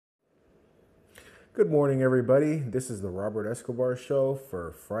Good morning, everybody. This is the Robert Escobar Show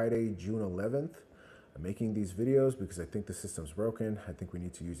for Friday, June 11th. I'm making these videos because I think the system's broken. I think we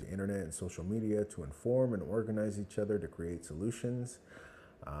need to use the internet and social media to inform and organize each other to create solutions.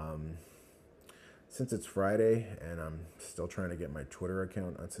 Um, since it's Friday and I'm still trying to get my Twitter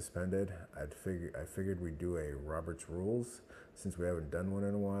account unsuspended, I figured we'd do a Robert's Rules since we haven't done one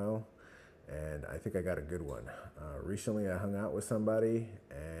in a while. And I think I got a good one. Recently, I hung out with somebody,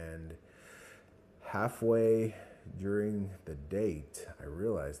 and halfway during the date, I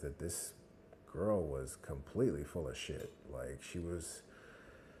realized that this girl was completely full of shit. Like, she was,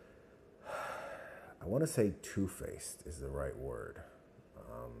 I want to say two faced is the right word.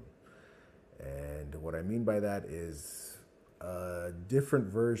 And what I mean by that is a different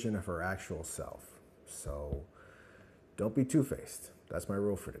version of her actual self. So don't be two faced. That's my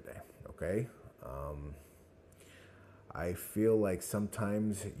rule for today, okay? Um, I feel like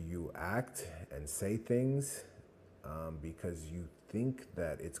sometimes you act and say things because you think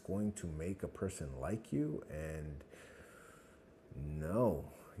that it's going to make a person like you, and no,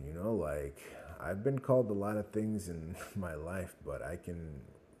 like I've been called a lot of things in my life, but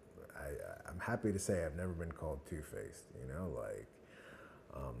I'm happy to say I've never been called two-faced.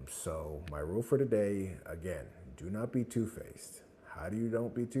 So my rule for today, again, do not be two-faced. How do you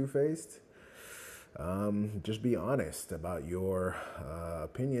don't be two-faced? Just be honest about your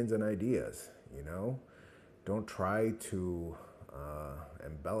opinions and ideas. Don't try to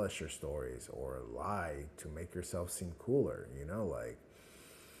embellish your stories or lie to make yourself seem cooler. Like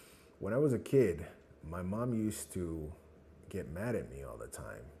when I was a kid, my mom used to get mad at me all the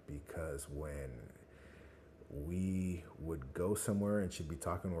time because when we would go somewhere and she'd be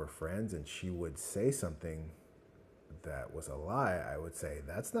talking to her friends and she would say something that was a lie, I would say,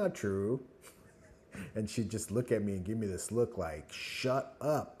 "That's not true." And she'd just look at me and give me this look like, "Shut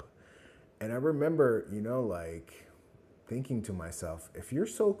up." And I remember, like thinking to myself, if you're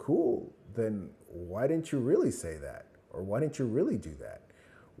so cool, then why didn't you really say that? Or why didn't you really do that?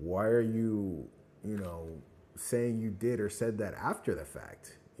 Why are you, saying you did or said that after the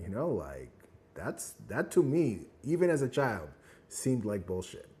fact? Like that to me, even as a child, seemed like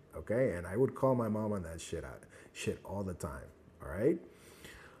bullshit. Okay. And I would call my mom on that shit all the time. All right.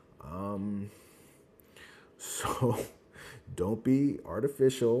 So don't be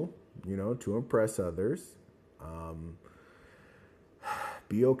artificial, to impress others.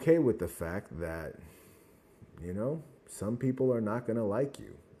 Be okay with the fact that, some people are not going to like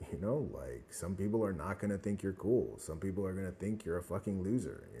you. Like some people are not going to think you're cool. Some people are going to think you're a fucking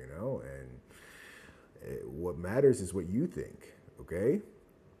loser, and what matters is what you think, okay?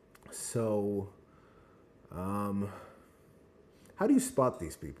 So, how do you spot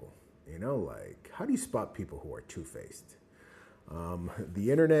these people? Like, how do you spot people who are two faced? The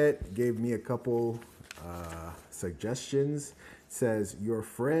internet gave me a couple suggestions. It says your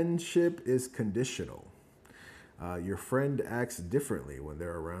friendship is conditional. Your friend acts differently when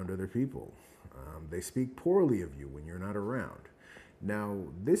they're around other people. They speak poorly of you when you're not around. Now,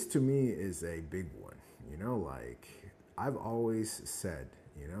 this to me is a big one. Like I've always said,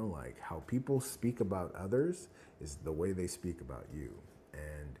 like how people speak about others is the way they speak about you.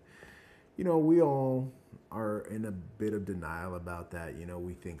 And we all are in a bit of denial about that.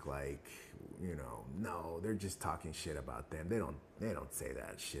 We think like, no, they're just talking shit about them. They don't say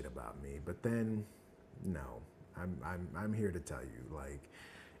that shit about me. But then, no, I'm here to tell you, like,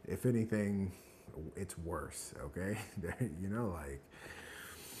 if anything, it's worse. Okay, like,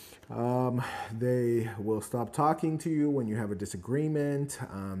 they will stop talking to you when you have a disagreement.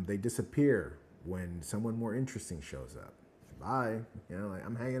 They disappear when someone more interesting shows up. Bye. Like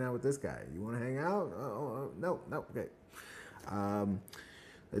I'm hanging out with this guy. You want to hang out? Oh, no, no, okay. Um,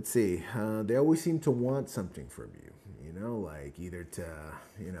 let's see. They always seem to want something from you. Like either to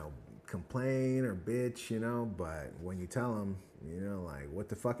complain or bitch. But when you tell them, like what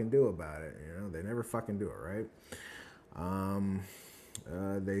to fucking do about it, they never fucking do it, right? Um,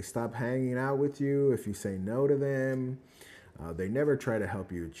 they stop hanging out with you if you say no to them. They never try to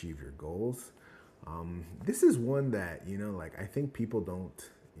help you achieve your goals. This is one that, like I think people don't,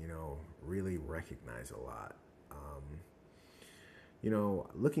 really recognize a lot.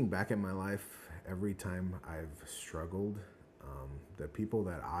 Looking back at my life, every time I've struggled, the people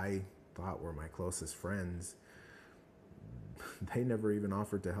that I thought were my closest friends, they never even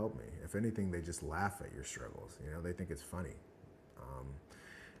offered to help me. If anything, they just laugh at your struggles. They think it's funny. Um,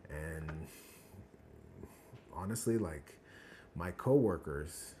 and honestly, like my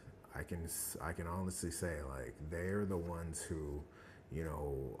coworkers, I can honestly say like they're the ones who,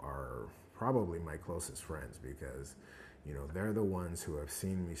 are probably my closest friends because, you know, they're the ones who have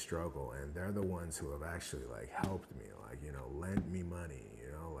seen me struggle, and they're the ones who have actually like helped me, like, you know, lent me money,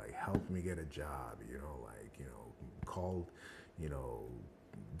 you know, like helped me get a job, you know, like, you know, called, you know,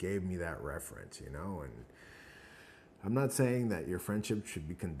 gave me that reference, you know. And I'm not saying that your friendship should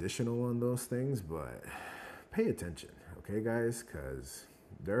be conditional on those things, but pay attention, okay, guys? Because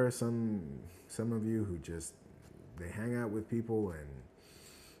there are some of you who just, they hang out with people, and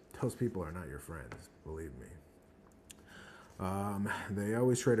those people are not your friends, believe me. They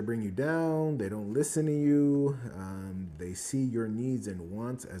always try to bring you down. They don't listen to you. They see your needs and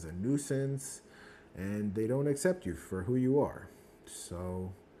wants as a nuisance, and they don't accept you for who you are.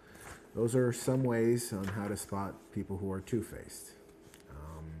 So those are some ways on how to spot people who are two-faced.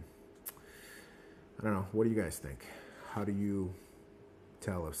 I don't know. What do you guys think? How do you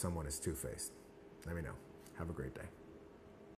tell if someone is two-faced? Let me know. Have a great day.